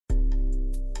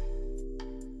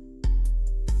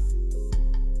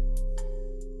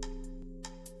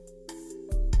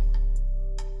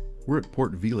We're at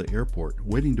Port Vila Airport,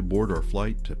 waiting to board our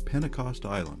flight to Pentecost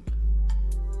Island.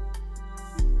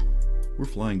 We're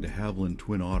flying to Havilland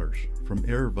Twin Otters from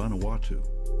Air Vanuatu.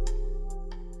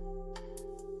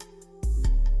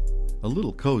 A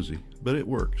little cozy, but it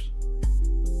works.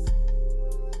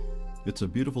 It's a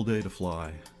beautiful day to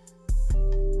fly.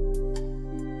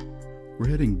 We're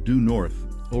heading due north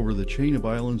over the chain of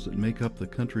islands that make up the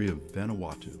country of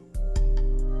Vanuatu.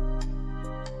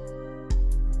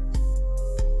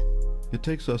 It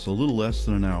takes us a little less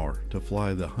than an hour to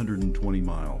fly the 120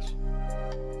 miles.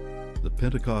 The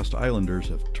Pentecost Islanders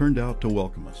have turned out to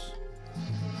welcome us.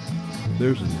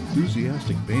 There's an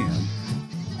enthusiastic band.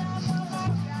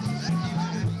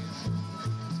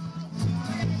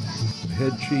 The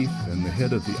head chief and the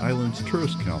head of the island's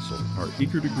tourist council are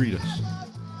eager to greet us.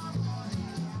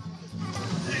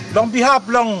 On behalf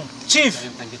long chief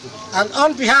And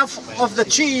on behalf of the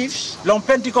chiefs long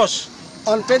Pentecost,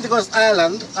 on Pentecost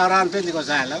Island, around Pentecost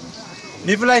Island,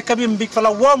 we would like kami big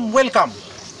fala warm welcome.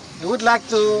 we would like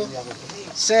to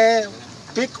say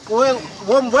big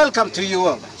warm welcome to you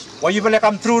all, Why you will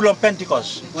come through long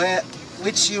Pentecost.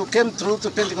 which you came through to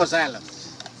Pentecost Island.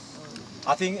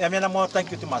 I think more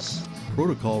thank you to us.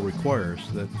 Protocol requires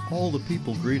that all the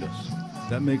people greet us.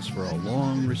 That makes for a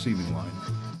long receiving line.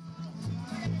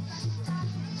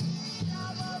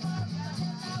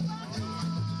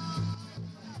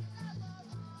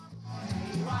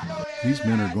 These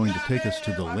men are going to take us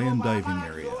to the land diving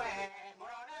area.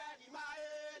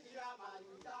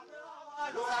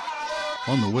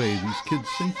 On the way, these kids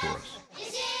sing for us.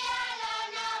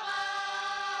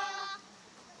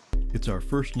 It's our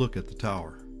first look at the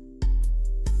tower.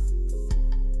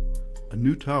 A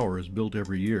new tower is built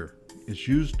every year. It's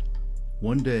used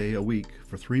one day a week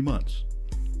for 3 months.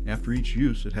 After each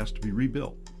use, it has to be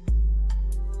rebuilt.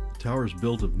 The tower is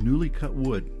built of newly cut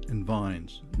wood and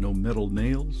vines, no metal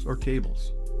nails or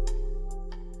cables.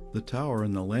 The tower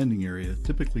and the landing area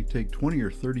typically take 20 or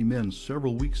 30 men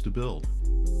several weeks to build.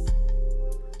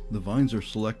 The vines are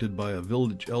selected by a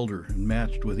village elder and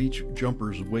matched with each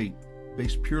jumper's weight,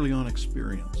 based purely on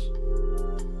experience.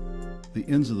 The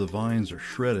ends of the vines are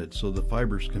shredded so the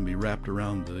fibers can be wrapped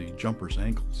around the jumper's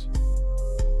ankles.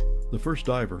 The first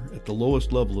diver at the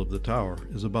lowest level of the tower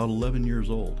is about 11 years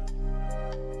old.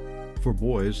 For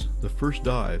boys, the first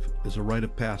dive is a rite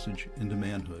of passage into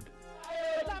manhood.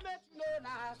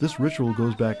 This ritual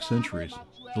goes back centuries.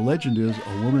 The legend is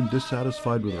a woman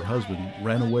dissatisfied with her husband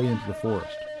ran away into the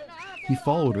forest. He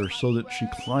followed her so that she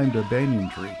climbed a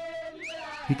banyan tree.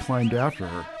 He climbed after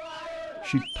her.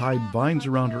 She tied vines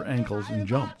around her ankles and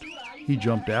jumped. He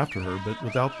jumped after her, but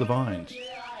without the vines.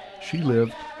 She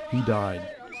lived, he died.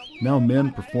 Now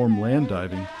men perform land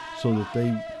diving so that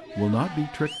they will not be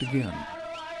tricked again.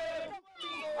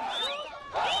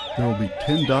 There will be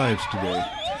 10 dives today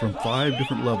from 5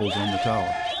 different levels on the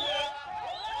tower.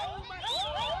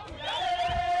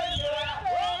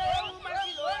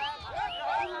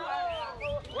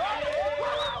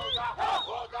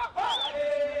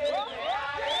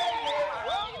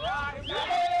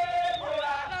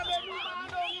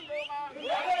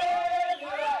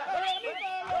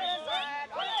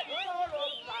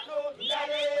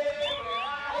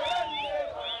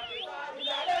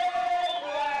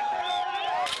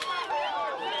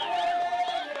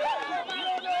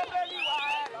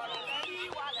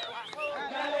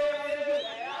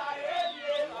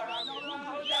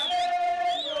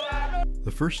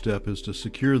 The first step is to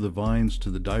secure the vines to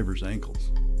the diver's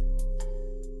ankles.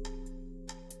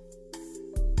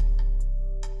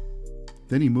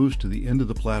 Then he moves to the end of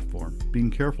the platform,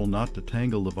 being careful not to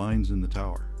tangle the vines in the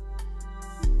tower.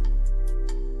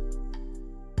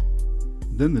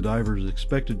 Then the diver is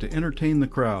expected to entertain the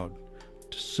crowd,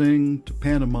 to sing, to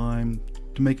pantomime,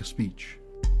 to make a speech.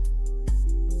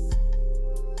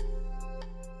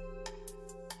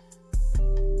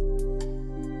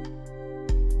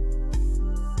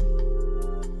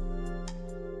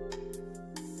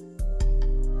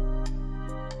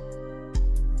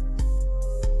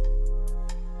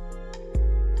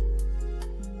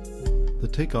 The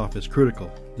takeoff is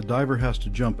critical. The diver has to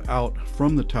jump out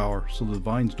from the tower so the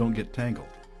vines don't get tangled.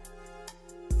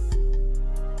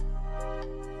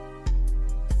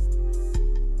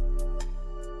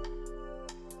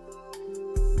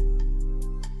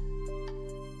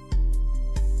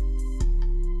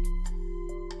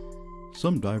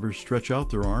 Some divers stretch out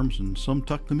their arms and some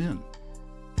tuck them in.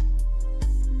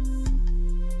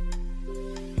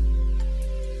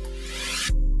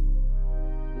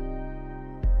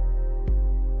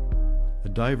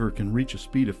 A diver can reach a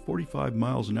speed of 45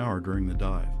 miles an hour during the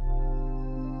dive.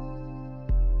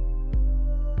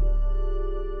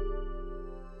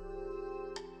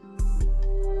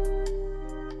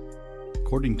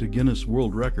 According to Guinness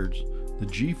World Records, the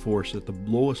G-force at the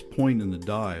lowest point in the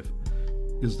dive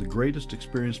is the greatest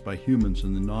experienced by humans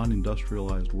in the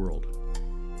non-industrialized world.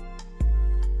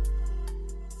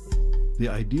 The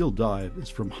ideal dive is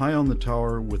from high on the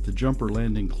tower with the jumper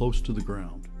landing close to the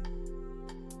ground.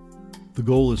 The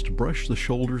goal is to brush the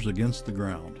shoulders against the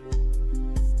ground.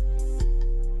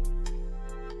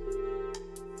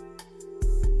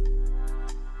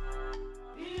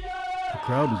 The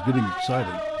crowd is getting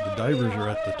excited. The divers are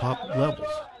at the top levels.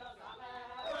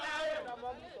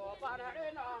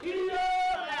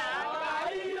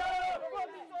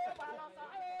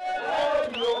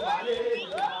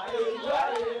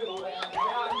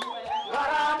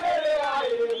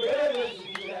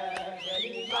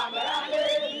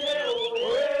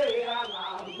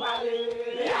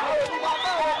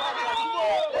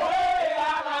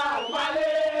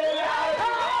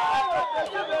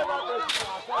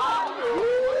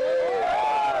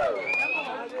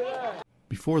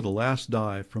 Before the last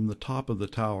dive from the top of the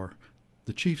tower,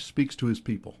 the chief speaks to his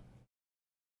people.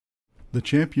 The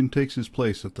champion takes his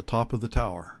place at the top of the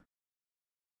tower.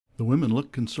 The women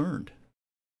look concerned.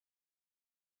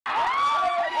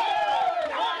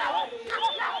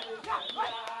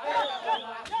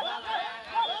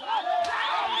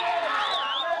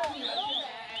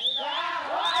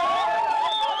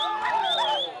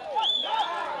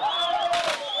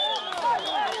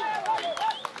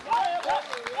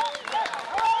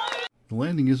 The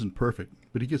landing isn't perfect,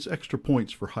 but he gets extra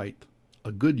points for height.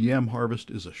 A good yam harvest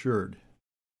is assured.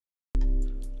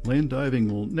 Land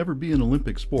diving will never be an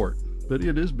Olympic sport, but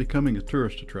it is becoming a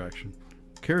tourist attraction.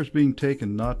 Care is being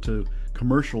taken not to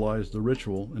commercialize the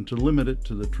ritual and to limit it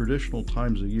to the traditional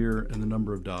times of year and the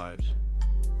number of dives.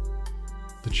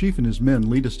 The chief and his men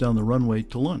lead us down the runway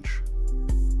to lunch.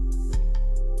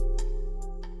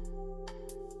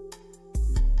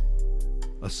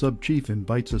 A sub-chief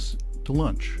invites us to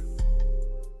lunch.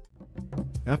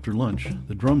 After lunch,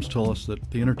 the drums tell us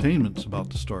that the entertainment's about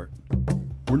to start.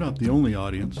 We're not the only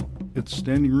audience. It's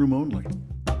standing room only.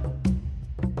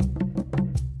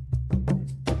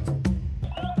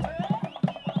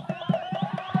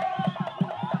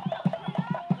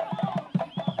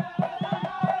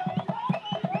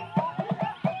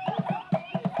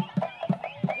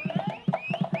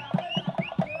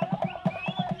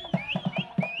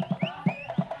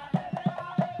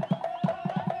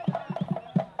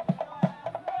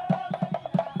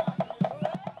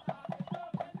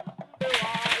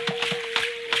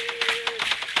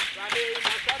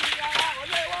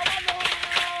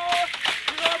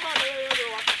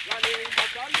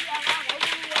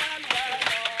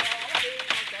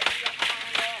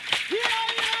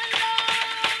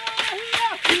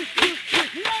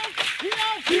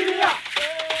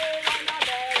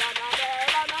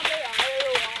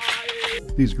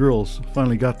 These girls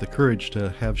finally got the courage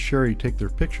to have Sherry take their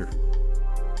picture.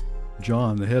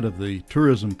 John, the head of the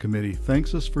tourism committee,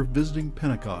 thanks us for visiting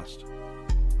Pentecost.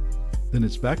 Then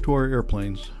it's back to our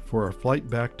airplanes for our flight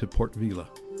back to Port Vila.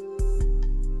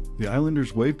 The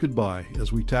islanders wave goodbye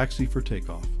as we taxi for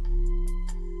takeoff.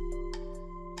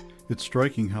 It's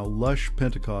striking how lush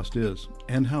Pentecost is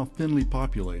and how thinly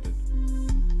populated.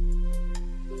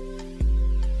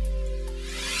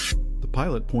 The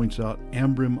pilot points out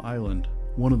Ambrim Island,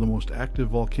 one of the most active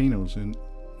volcanoes in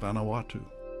Vanuatu.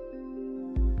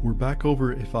 We're back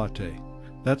over Efate.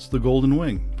 That's the Golden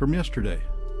Wing from yesterday.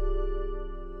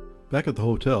 Back at the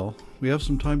hotel, we have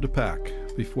some time to pack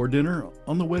before dinner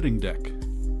on the wedding deck.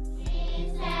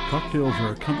 Cocktails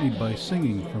are accompanied by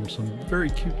singing from some very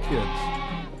cute kids.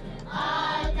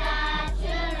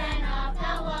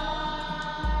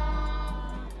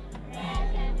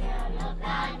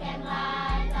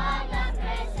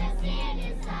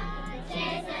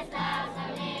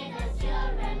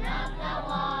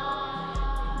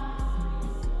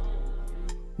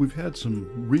 We've had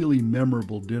some really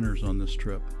memorable dinners on this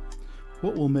trip.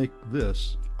 What will make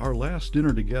this, our last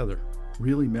dinner together,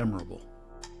 really memorable?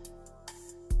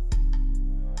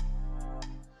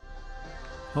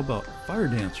 How about fire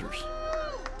dancers?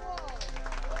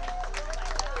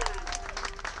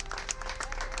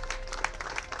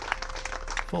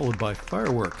 Followed by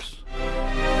fireworks.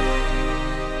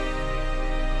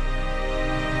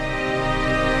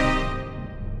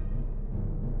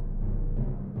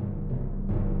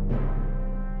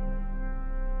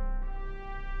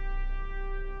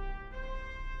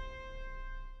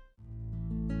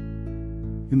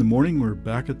 In the morning, we're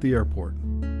back at the airport.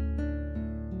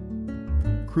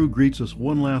 Crew greets us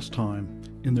one last time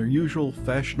in their usual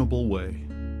fashionable way.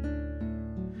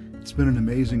 It's been an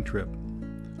amazing trip.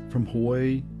 From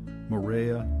Hawaii,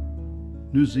 Moorea,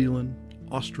 New Zealand,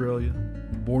 Australia,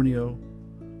 Borneo,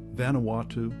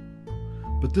 Vanuatu.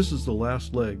 But this is the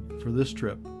last leg for this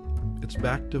trip. It's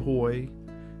back to Hawaii,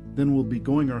 then we'll be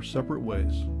going our separate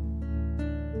ways.